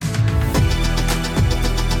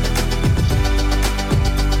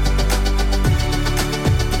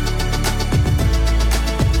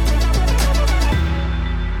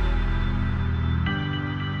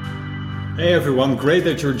everyone. Great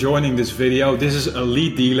that you're joining this video. This is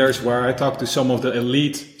Elite Dealers, where I talk to some of the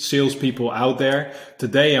elite salespeople out there.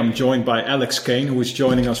 Today, I'm joined by Alex Kane, who is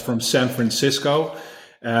joining us from San Francisco.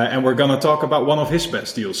 And we're going to talk about one of his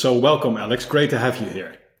best deals. So welcome, Alex. Great to have you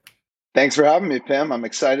here. Thanks for having me, Pim. I'm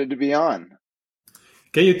excited to be on.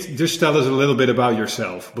 Can you just tell us a little bit about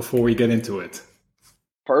yourself before we get into it?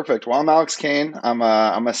 Perfect. Well, I'm Alex Kane. I'm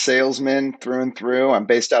a salesman through and through. I'm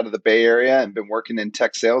based out of the Bay Area and been working in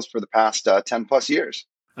tech sales for the past 10 plus years.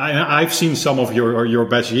 I've seen some of your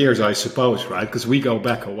best years, I suppose, right? Because we go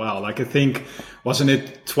back a while. Like I think, wasn't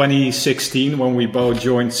it 2016 when we both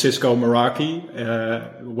joined Cisco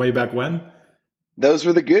Meraki way back when? Those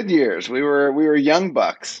were the good years. We were young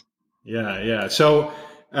bucks. Yeah. So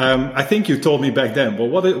I think you told me back then. But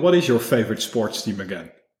what is your favorite sports team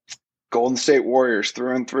again? Golden State Warriors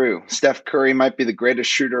through and through. Steph Curry might be the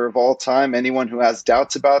greatest shooter of all time. Anyone who has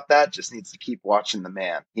doubts about that just needs to keep watching the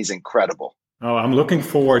man. He's incredible. Oh, I'm looking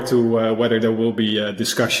forward to whether there will be a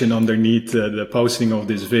discussion underneath the posting of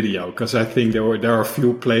this video, because I think there are a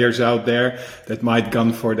few players out there that might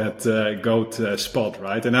gun for that GOAT spot,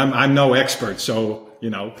 right? And I'm no expert, so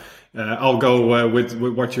I'll go with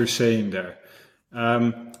what you're saying there.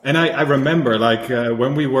 And I remember,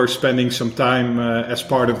 when we were spending some time as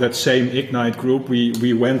part of that same Ignite group,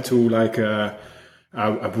 we went to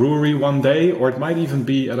a brewery one day, or it might even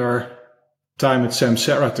be at our time at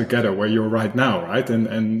Samsara together, where you're right now, right?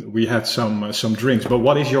 And we had some drinks. But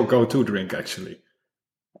what is your go-to drink, actually?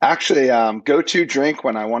 Actually, go-to drink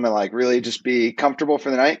when I want to really just be comfortable for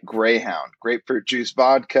the night, Greyhound. Grapefruit juice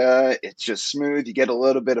vodka. It's just smooth. You get a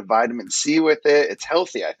little bit of vitamin C with it. It's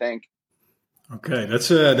healthy, I think. Okay,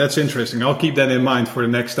 that's interesting. I'll keep that in mind for the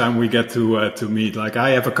next time we get to meet.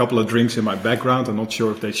 I have a couple of drinks in my background. I'm not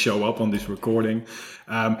sure if they show up on this recording.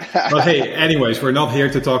 But hey, anyways, we're not here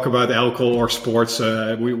to talk about alcohol or sports.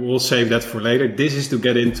 We will save that for later. This is to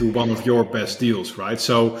get into one of your best deals, right?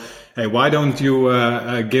 So, hey, why don't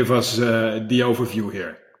you give us the overview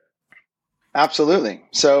here? Absolutely.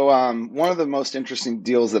 So one of the most interesting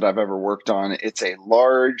deals that I've ever worked on, it's a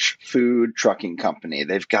large food trucking company.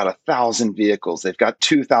 They've got 1,000 vehicles. They've got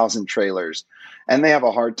 2,000 trailers, and they have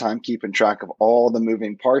a hard time keeping track of all the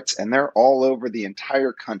moving parts, and they're all over the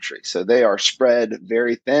entire country. So they are spread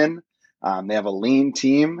very thin. They have a lean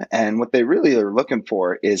team, and what they really are looking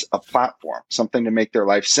for is a platform, something to make their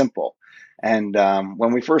life simple. And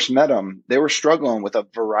when we first met them, they were struggling with a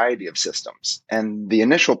variety of systems. And the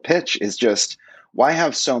initial pitch is just, why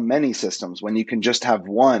have so many systems when you can just have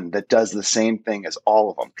one that does the same thing as all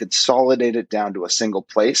of them? Consolidate it down to a single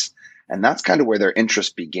place. And that's kind of where their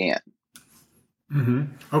interest began.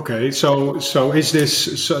 Mm-hmm. Okay, so is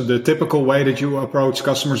this the typical way that you approach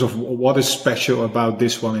customers, of what is special about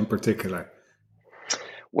this one in particular?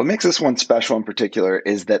 What makes this one special in particular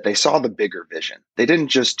is that they saw the bigger vision. They didn't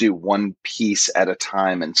just do one piece at a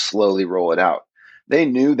time and slowly roll it out. They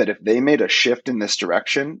knew that if they made a shift in this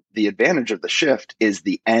direction, the advantage of the shift is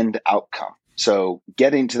the end outcome. So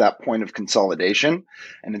getting to that point of consolidation,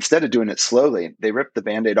 and instead of doing it slowly, they ripped the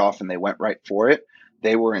Band-Aid off and they went right for it.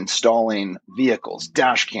 They were installing vehicles,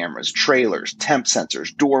 dash cameras, trailers, temp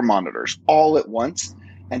sensors, door monitors, all at once.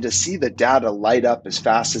 And to see the data light up as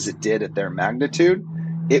fast as it did at their magnitude,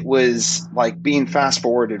 it was like being fast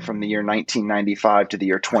forwarded from the year 1995 to the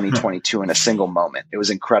year 2022 in a single moment. It was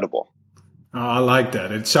incredible. I like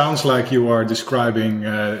that. It sounds like you are describing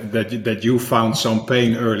that you found some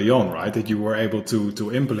pain early on, right? That you were able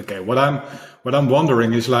to implicate. What I'm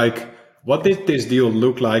wondering is what did this deal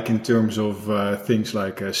look like in terms of things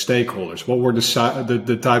like stakeholders? What were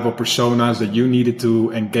the type of personas that you needed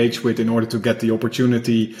to engage with in order to get the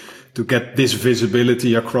opportunity to get this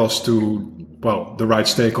visibility across to, the right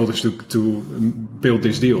stakeholders to build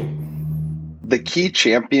this deal? The key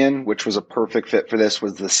champion, which was a perfect fit for this,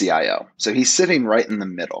 was the CIO. So he's sitting right in the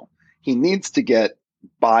middle. He needs to get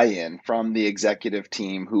buy-in from the executive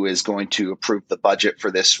team who is going to approve the budget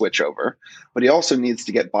for this switchover, but he also needs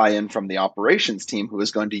to get buy-in from the operations team who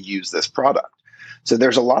is going to use this product. So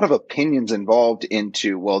there's a lot of opinions involved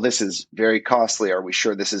into, this is very costly. Are we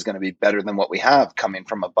sure this is going to be better than what we have coming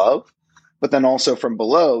from above? But then also from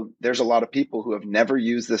below, there's a lot of people who have never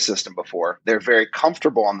used this system before. They're very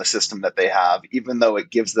comfortable on the system that they have, even though it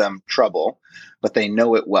gives them trouble, but they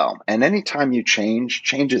know it well. And anytime you change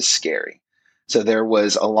is scary. So there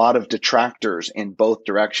was a lot of detractors in both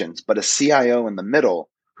directions, but a CIO in the middle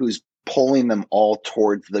who's pulling them all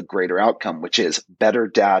towards the greater outcome, which is better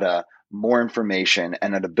data, more information,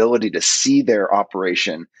 and an ability to see their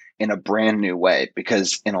operation in a brand new way.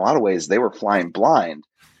 Because in a lot of ways, they were flying blind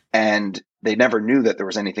and they never knew that there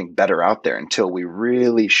was anything better out there until we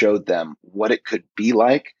really showed them what it could be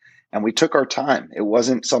like and we took our time. It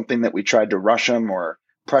wasn't something that we tried to rush them or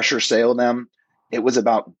pressure sale them. It was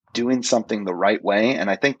about doing something the right way. And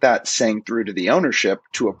I think that sang through to the ownership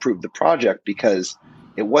to approve the project because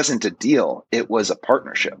it wasn't a deal. It was a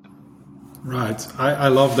partnership. Right. I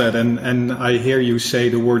love that. And I hear you say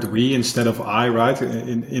the word we instead of I, right?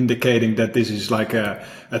 Indicating that this is like a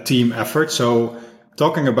team effort. So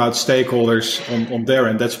talking about stakeholders on their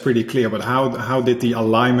end, that's pretty clear. But how did the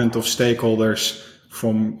alignment of stakeholders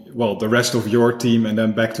from, well, the rest of your team and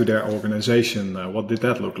then back to their organization, what did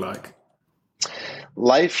that look like?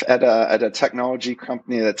 Life at a technology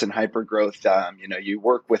company that's in hyper growth, you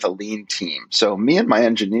work with a lean team. So me and my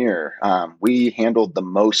engineer, we handled the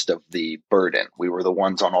most of the burden. We were the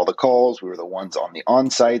ones on all the calls. We were the ones on the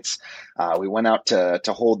on-sites. We went out to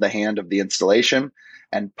hold the hand of the installation.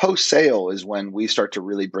 And post-sale is when we start to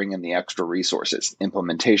really bring in the extra resources,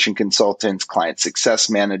 implementation consultants, client success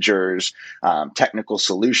managers, technical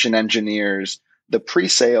solution engineers. The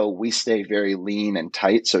pre-sale, we stay very lean and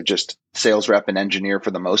tight. So just sales rep and engineer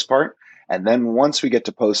for the most part. And then once we get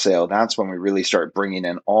to post-sale, that's when we really start bringing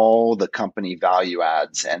in all the company value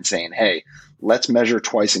adds and saying, hey, let's measure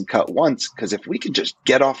twice and cut once. Because if we can just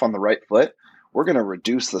get off on the right foot, we're going to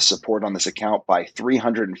reduce the support on this account by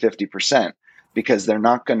 350% because they're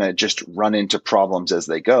not going to just run into problems as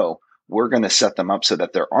they go. We're going to set them up so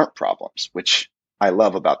that there aren't problems, which I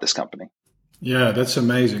love about this company. Yeah, that's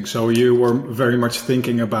amazing. So you were very much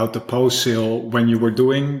thinking about the post-sale when you were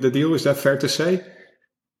doing the deal. Is that fair to say?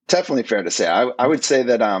 Definitely fair to say. I would say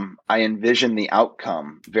that I envision the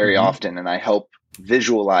outcome very often, and I help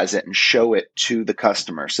visualize it and show it to the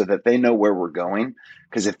customer so that they know where we're going.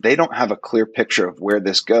 Because if they don't have a clear picture of where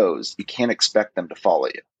this goes, you can't expect them to follow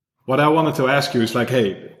you. What I wanted to ask you is like,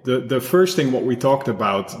 hey, the first thing what we talked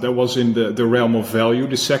about, that was in the realm of value.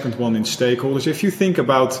 The second one in stakeholders. If you think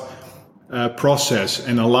about process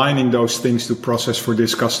and aligning those things to process for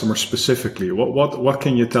this customer specifically, what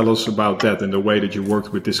can you tell us about that and the way that you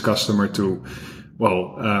worked with this customer to,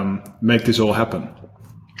 make this all happen?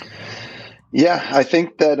 Yeah, I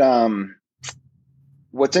think that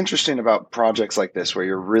what's interesting about projects like this, where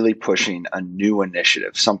you're really pushing a new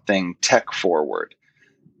initiative, something tech forward,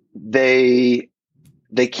 they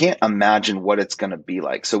can't imagine what it's going to be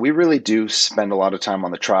like. So we really do spend a lot of time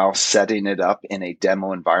on the trial, setting it up in a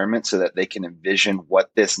demo environment so that they can envision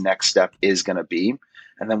what this next step is going to be.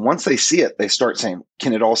 And then once they see it, they start saying,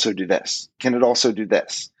 can it also do this? Can it also do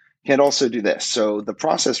this? Can it also do this? So the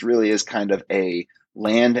process really is kind of a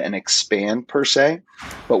land and expand per se.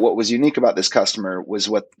 But what was unique about this customer was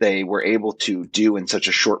what they were able to do in such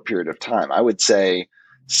a short period of time. I would say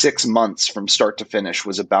 6 months from start to finish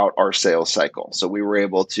was about our sales cycle. So we were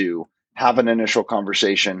able to have an initial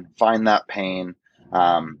conversation, find that pain,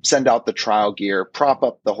 send out the trial gear, prop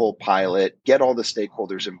up the whole pilot, get all the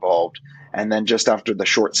stakeholders involved. And then just after the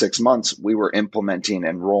short 6 months, we were implementing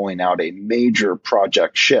and rolling out a major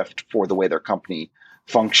project shift for the way their company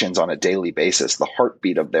functions on a daily basis, the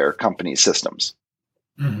heartbeat of their company's systems.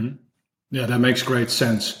 Mm-hmm. Yeah, that makes great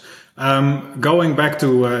sense. Going back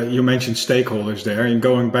to, you mentioned stakeholders there, and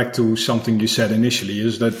going back to something you said initially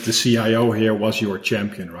is that the CIO here was your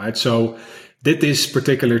champion, right? So did this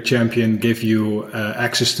particular champion give you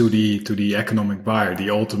access to the economic buyer, the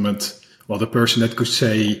ultimate, the person that could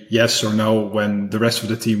say yes or no when the rest of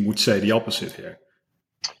the team would say the opposite here?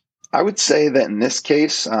 I would say that in this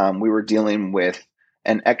case, we were dealing with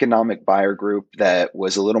an economic buyer group that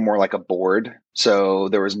was a little more like a board. So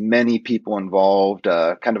there was many people involved,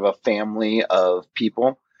 kind of a family of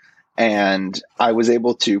people. And I was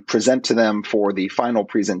able to present to them for the final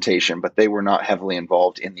presentation, but they were not heavily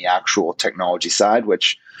involved in the actual technology side,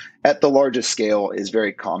 which at the largest scale is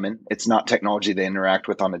very common. It's not technology they interact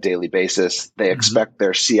with on a daily basis. They expect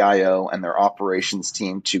their CIO and their operations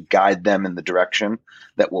team to guide them in the direction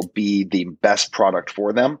that will be the best product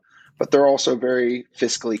for them. But they're also very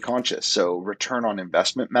fiscally conscious. So return on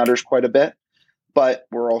investment matters quite a bit. But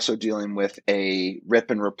we're also dealing with a rip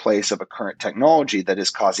and replace of a current technology that is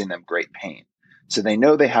causing them great pain. So they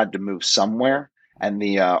know they had to move somewhere. And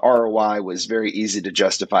the ROI was very easy to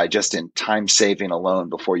justify just in time saving alone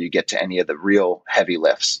before you get to any of the real heavy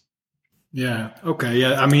lifts. Yeah. Okay.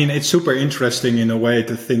 Yeah. I mean, it's super interesting in a way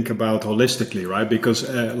to think about holistically, right? Because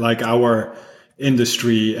like our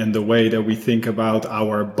industry and the way that we think about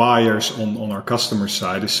our buyers on our customer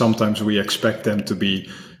side is sometimes we expect them to be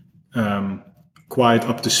quite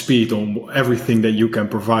up to speed on everything that you can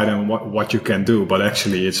provide and what you can do. But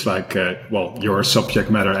actually it's like, you're a subject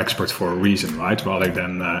matter expert for a reason, right? Rather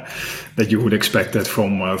than that you would expect that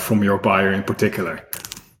from your buyer in particular.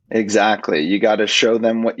 Exactly. You got to show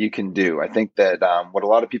them what you can do. I think that what a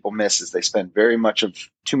lot of people miss is they spend too much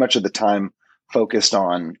of the time focused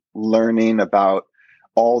on learning about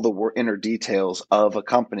all the inner details of a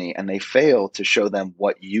company, and they fail to show them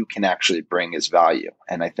what you can actually bring as value.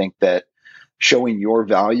 And I think that showing your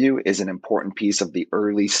value is an important piece of the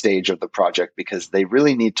early stage of the project because they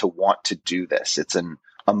really need to want to do this. It's an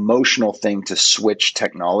emotional thing to switch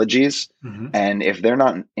technologies. Mm-hmm. And if they're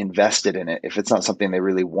not invested in it, if it's not something they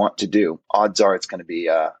really want to do, odds are it's going to be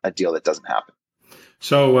a deal that doesn't happen.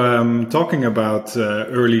 So, talking about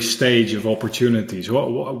early stage of opportunities,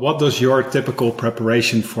 what does your typical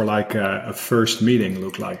preparation for like a first meeting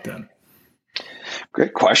look like then?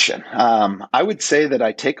 Great question. I would say that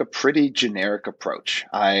I take a pretty generic approach.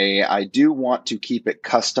 I do want to keep it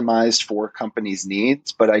customized for companies'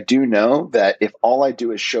 needs, but I do know that if all I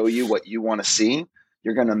do is show you what you want to see,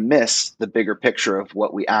 you're going to miss the bigger picture of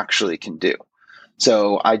what we actually can do.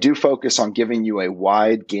 So I do focus on giving you a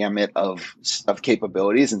wide gamut of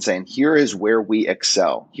capabilities and saying, here is where we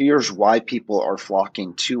excel. Here's why people are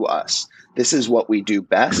flocking to us. This is what we do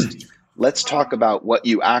best. Let's talk about what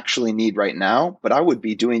you actually need right now. But I would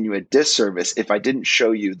be doing you a disservice if I didn't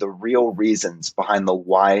show you the real reasons behind the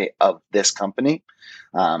why of this company,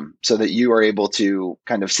 so that you are able to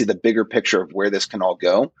kind of see the bigger picture of where this can all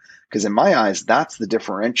go. Because in my eyes, that's the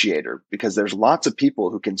differentiator, because there's lots of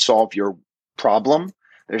people who can solve your problem.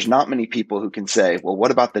 There's not many people who can say, well,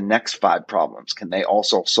 what about the next 5 problems? Can they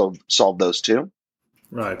also solve those too?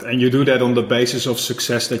 Right. And you do that on the basis of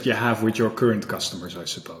success that you have with your current customers, I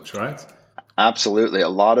suppose, right? Absolutely. A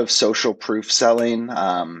lot of social proof selling.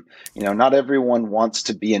 Not everyone wants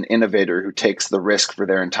to be an innovator who takes the risk for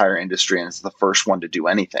their entire industry and is the first one to do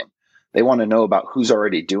anything. They want to know about who's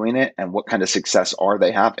already doing it and what kind of success are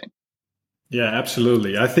they having. Yeah,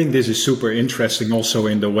 absolutely. I think this is super interesting also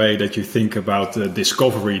in the way that you think about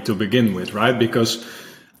discovery to begin with, right? Because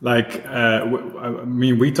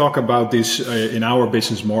we talk about this in our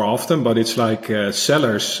business more often, but it's like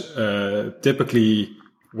sellers typically,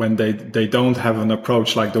 when they don't have an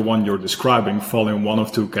approach like the one you're describing, fall in one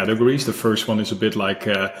of two categories. The first one is a bit like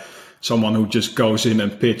someone who just goes in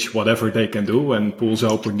and pitch whatever they can do and pulls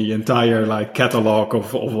open the entire like catalog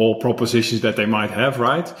of all propositions that they might have,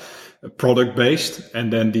 right? Product based.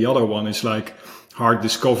 And then the other one is like hard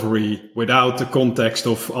discovery without the context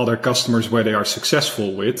of other customers where they are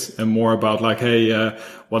successful with, and more about like, hey,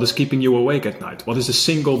 what is keeping you awake at night? What is the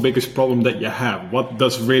single biggest problem that you have? What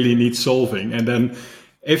does really need solving? And then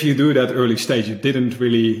if you do that early stage, you didn't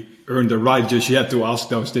really earn the right just yet to ask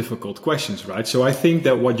those difficult questions, right? So I think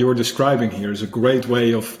that what you're describing here is a great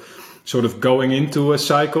way of sort of going into a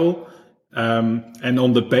cycle, and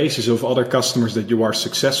on the basis of other customers that you are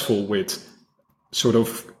successful with, sort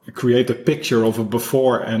of create a picture of a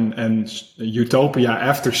before and utopia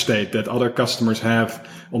after state that other customers have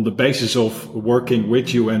on the basis of working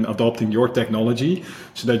with you and adopting your technology,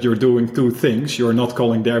 so that you're doing two things. You're not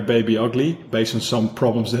calling their baby ugly based on some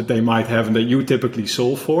problems that they might have and that you typically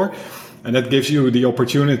solve for. And that gives you the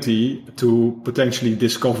opportunity to potentially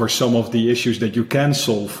discover some of the issues that you can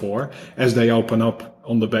solve for as they open up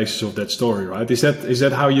on the basis of that story, right? Is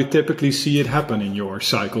that how you typically see it happen in your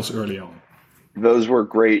cycles early on? Those were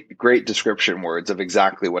great description words of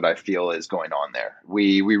exactly what I feel is going on there.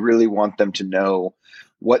 We really want them to know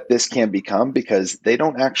what this can become, because they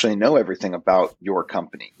don't actually know everything about your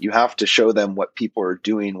company. You have to show them what people are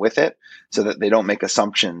doing with it so that they don't make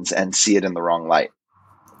assumptions and see it in the wrong light.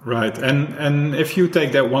 Right. And if you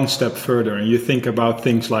take that one step further and you think about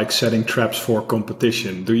things like setting traps for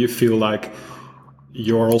competition, do you feel like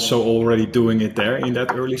you're also already doing it there in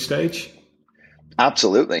that early stage?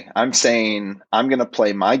 Absolutely. I'm saying I'm going to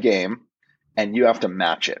play my game and you have to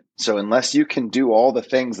match it. So unless you can do all the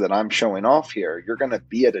things that I'm showing off here, you're going to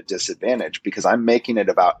be at a disadvantage because I'm making it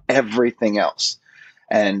about everything else.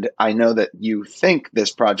 And I know that you think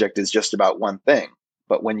this project is just about one thing,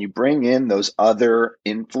 but when you bring in those other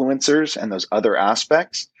influencers and those other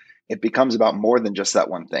aspects, it becomes about more than just that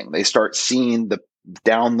one thing. They start seeing the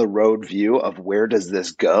down the road view of where does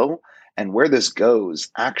this go, and where this goes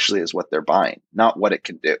actually is what they're buying, not what it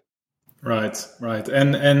can do. Right, right.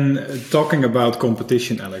 And talking about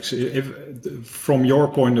competition, Alex, if from your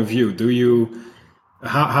point of view,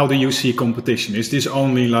 how do you see competition? Is this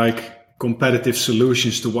only like competitive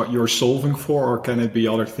solutions to what you're solving for, or can it be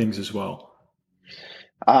other things as well?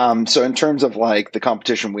 So in terms of like the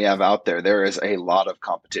competition we have out there, there is a lot of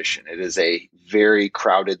competition. It is a very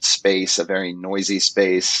crowded space, a very noisy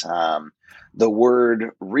space. The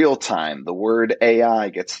word real time, the word AI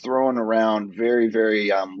gets thrown around very,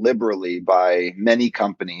 very liberally by many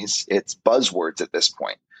companies. It's buzzwords at this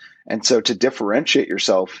point. And so to differentiate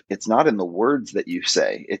yourself, it's not in the words that you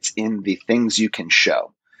say, it's in the things you can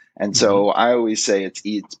show. And Mhm. so I always say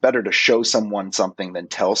it's better to show someone something than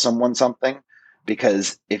tell someone something,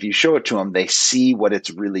 because if you show it to them, they see what it's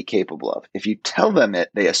really capable of. If you tell them it,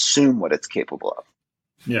 they assume what it's capable of.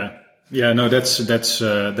 Yeah, yeah, no, that's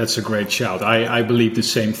a great shout. I believe the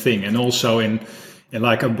same thing, and also in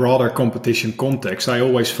like a broader competition context, I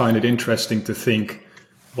always find it interesting to think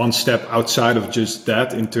one step outside of just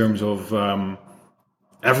that in terms of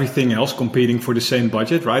everything else competing for the same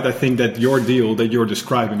budget, right? I think that your deal that you're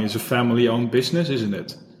describing is a family-owned business, isn't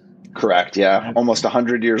it? Correct. Yeah. Almost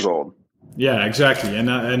 100 years old. Yeah, exactly,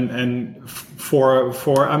 and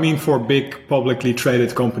for I mean for big publicly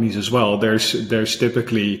traded companies as well, there's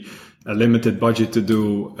typically a limited budget to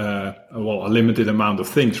do a limited amount of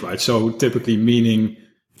things, right? So typically meaning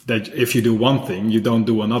that if you do one thing, you don't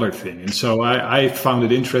do another thing, and so I found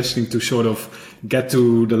it interesting to sort of get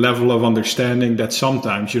to the level of understanding that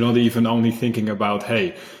sometimes you're not even only thinking about,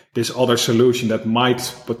 hey, this other solution that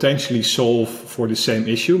might potentially solve for the same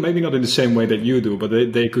issue, maybe not in the same way that you do, but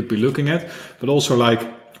they could be looking at, but also like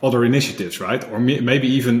other initiatives, right? Or maybe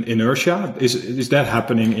even inertia. Is that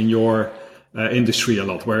happening in your industry a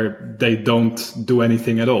lot, where they don't do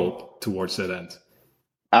anything at all towards that end?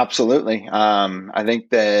 Absolutely. I think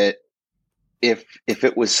that if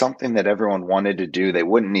it was something that everyone wanted to do, they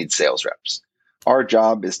wouldn't need sales reps. Our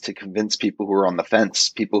job is to convince people who are on the fence,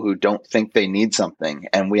 people who don't think they need something,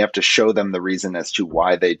 and we have to show them the reason as to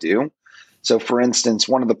why they do. So, for instance,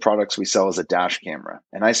 one of the products we sell is a dash camera.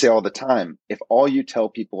 And I say all the time, if all you tell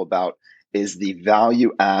people about is the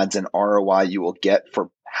value adds and ROI you will get for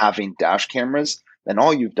having dash cameras, then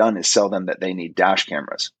all you've done is sell them that they need dash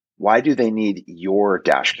cameras. Why do they need your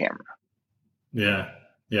dash camera? Yeah.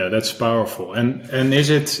 Yeah, that's powerful. And is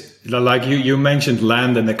it like you mentioned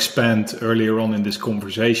land and expand earlier on in this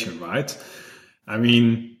conversation, right? I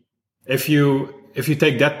mean, if you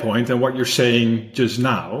take that point and what you're saying just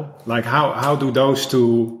now, like how do those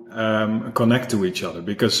two connect to each other?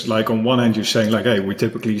 Because like on one end you're saying like, hey, we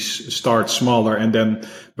typically start smaller and then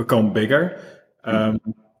become bigger.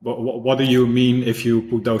 What do you mean if you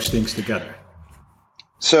put those things together?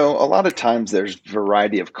 So a lot of times there's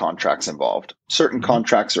variety of contracts involved. Certain Mhm.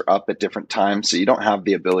 contracts are up at different times, so you don't have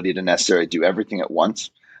the ability to necessarily do everything at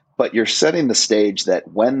once. But you're setting the stage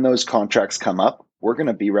that when those contracts come up, we're going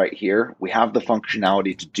to be right here. We have the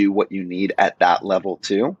functionality to do what you need at that level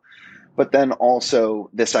too. But then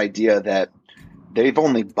also this idea that they've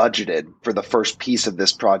only budgeted for the first piece of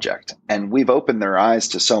this project, and we've opened their eyes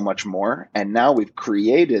to so much more. And now we've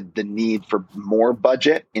created the need for more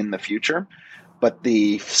budget in the future. But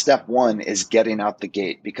the step one is getting out the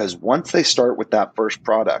gate, because once they start with that first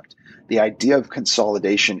product, the idea of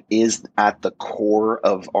consolidation is at the core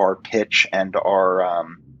of our pitch and our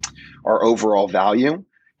overall value.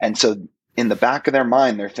 And so in the back of their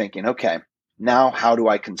mind, they're thinking, okay, now how do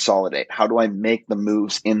I consolidate? How do I make the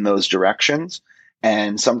moves in those directions?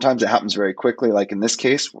 And sometimes it happens very quickly, like in this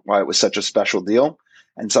case, why it was such a special deal.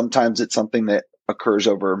 And sometimes it's something that occurs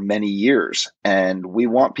over many years. And we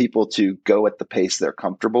want people to go at the pace they're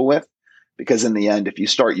comfortable with, because in the end, if you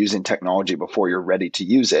start using technology before you're ready to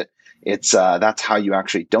use it, it's that's how you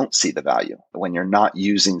actually don't see the value, when you're not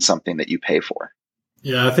using something that you pay for.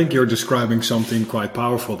 Yeah, I think you're describing something quite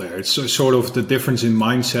powerful there. It's sort of the difference in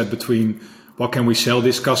mindset between what can we sell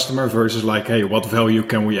this customer versus like, hey, what value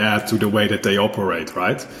can we add to the way that they operate,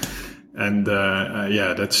 right? And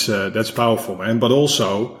yeah, that's powerful, man. But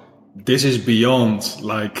also, this is beyond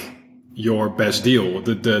like your best deal.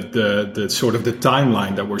 The sort of the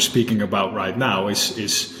timeline that we're speaking about right now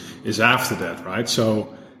is after that, right?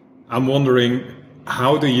 So I'm wondering,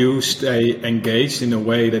 how do you stay engaged in a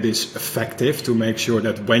way that is effective to make sure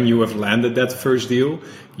that when you have landed that first deal,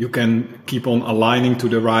 you can keep on aligning to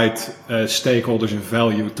the right stakeholders and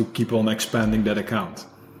value to keep on expanding that account?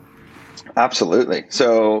 Absolutely.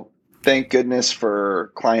 So thank goodness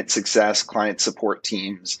for client success, client support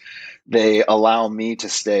teams. They allow me to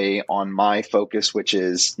stay on my focus, which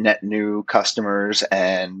is net new customers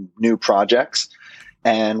and new projects.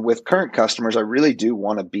 And with current customers, I really do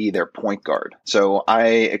want to be their point guard. So I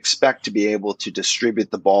expect to be able to distribute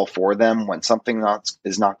the ball for them when something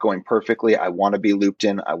is not going perfectly. I want to be looped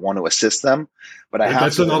in. I want to assist them, but I have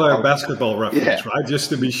That's to then, another basketball yeah, reference, right? Just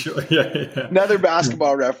to be sure. Yeah, yeah, another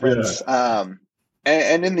basketball yeah. reference.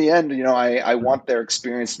 And in the end, I want their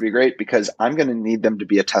experience to be great, because I'm going to need them to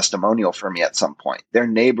be a testimonial for me at some point. Their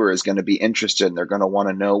neighbor is going to be interested, and they're going to want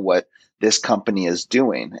to know what this company is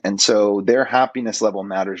doing. And so their happiness level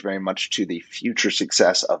matters very much to the future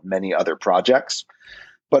success of many other projects.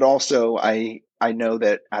 But also, I know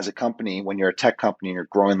that as a company, when you're a tech company and you're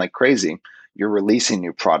growing like crazy, you're releasing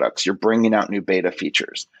new products, you're bringing out new beta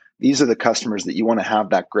features. These are the customers that you want to have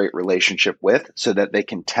that great relationship with so that they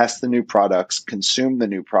can test the new products, consume the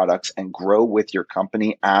new products, and grow with your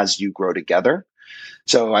company as you grow together.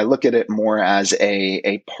 So I look at it more as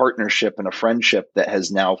a partnership and a friendship that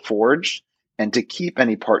has now forged. And to keep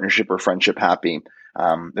any partnership or friendship happy,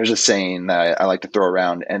 there's a saying that I like to throw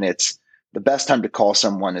around, and it's the best time to call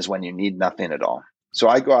someone is when you need nothing at all. So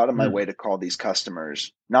I go out of my way to call these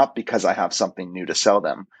customers, not because I have something new to sell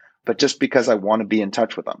them, but just because I want to be in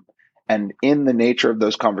touch with them. And in the nature of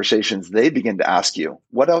those conversations, they begin to ask you,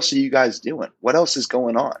 what else are you guys doing? What else is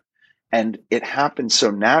going on? And it happens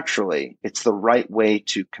so naturally. It's the right way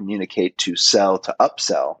to communicate, to sell, to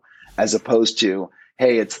upsell, as opposed to,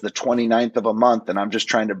 hey, it's the 29th of a month and I'm just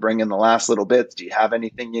trying to bring in the last little bits. Do you have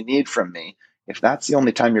anything you need from me? If that's the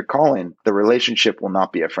only time you're calling, the relationship will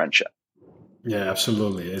not be a friendship. Yeah,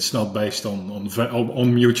 absolutely. It's not based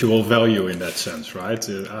on mutual value in that sense, right?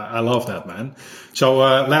 I love that, man. So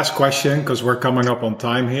last question, because we're coming up on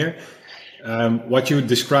time here. What you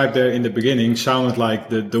described there in the beginning sounded like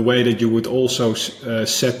the way that you would also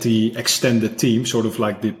set the extended team, sort of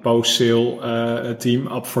like the post-sale team,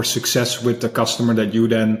 up for success with the customer that you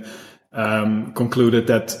then concluded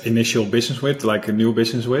that initial business with, like a new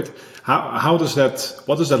business with. What does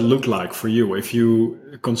that look like for you if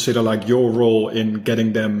you consider like your role in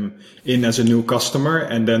getting them in as a new customer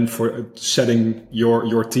and then for setting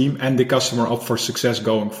your team and the customer up for success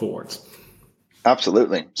going forward?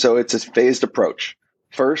 Absolutely. So it's a phased approach.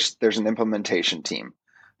 First, there's an implementation team.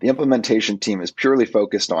 The implementation team is purely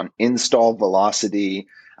focused on install velocity,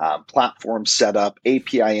 platform setup,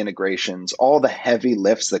 API integrations, all the heavy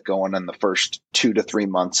lifts that go on in the first 2 to 3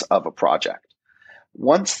 months of a project.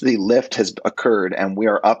 Once the lift has occurred and we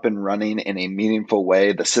are up and running in a meaningful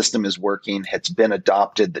way, the system is working, it's been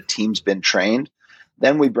adopted, the team's been trained,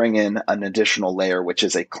 then we bring in an additional layer, which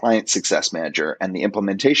is a client success manager, and the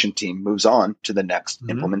implementation team moves on to the next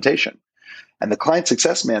implementation. And the client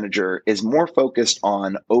success manager is more focused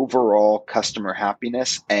on overall customer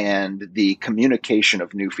happiness and the communication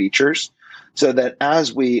of new features, so that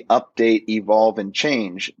as we update, evolve, and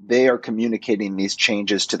change, they are communicating these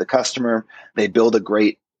changes to the customer. They build a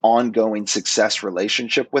great ongoing success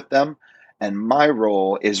relationship with them. And my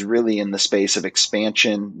role is really in the space of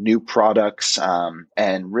expansion, new products,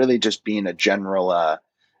 and really just being a general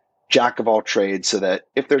jack of all trades, so that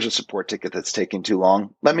if there's a support ticket that's taking too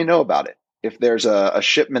long, let me know about it. If there's a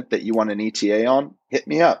shipment that you want an ETA on, hit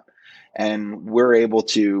me up. And we're able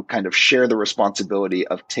to kind of share the responsibility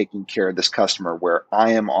of taking care of this customer, where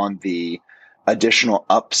I am on the additional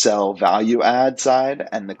upsell value add side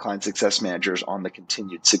and the client success managers on the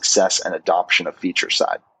continued success and adoption of feature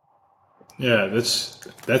side. Yeah,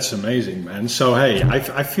 that's amazing, man. So, hey,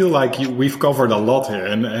 I feel like we've covered a lot here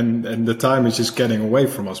and the time is just getting away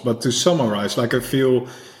from us. But to summarize, like I feel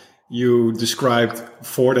you described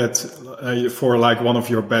for like one of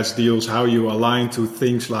your best deals, how you align to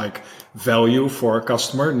things like value for a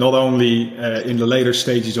customer, not only in the later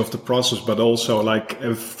stages of the process, but also like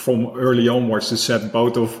from early onwards to set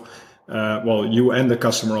both of, you and the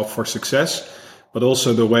customer up for success. But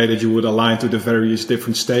also the way that you would align to the various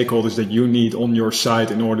different stakeholders that you need on your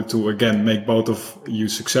side in order to, again, make both of you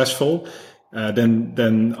successful.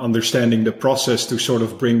 Then understanding the process to sort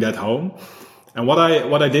of bring that home. And what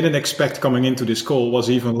I didn't expect coming into this call was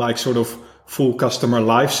even like sort of full customer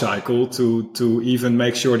life cycle to even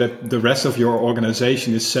make sure that the rest of your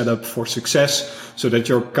organization is set up for success, so that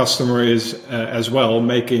your customer is as well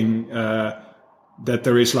making that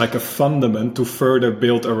there is like a fundament to further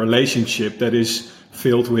build a relationship that is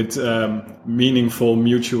filled with meaningful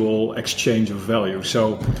mutual exchange of value.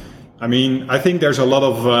 So, I mean, I think there's a lot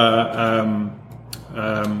of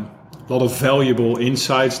valuable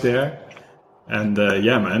insights there. And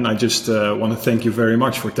man, I just want to thank you very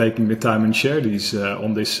much for taking the time and share these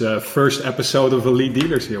on this first episode of Elite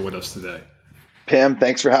Dealers here with us today. Pim,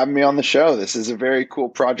 thanks for having me on the show. This is a very cool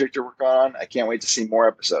project to work on. I can't wait to see more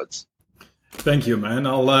episodes. Thank you, man.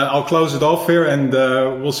 I'll close it off here, and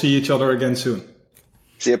we'll see each other again soon.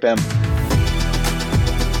 See you, Pim.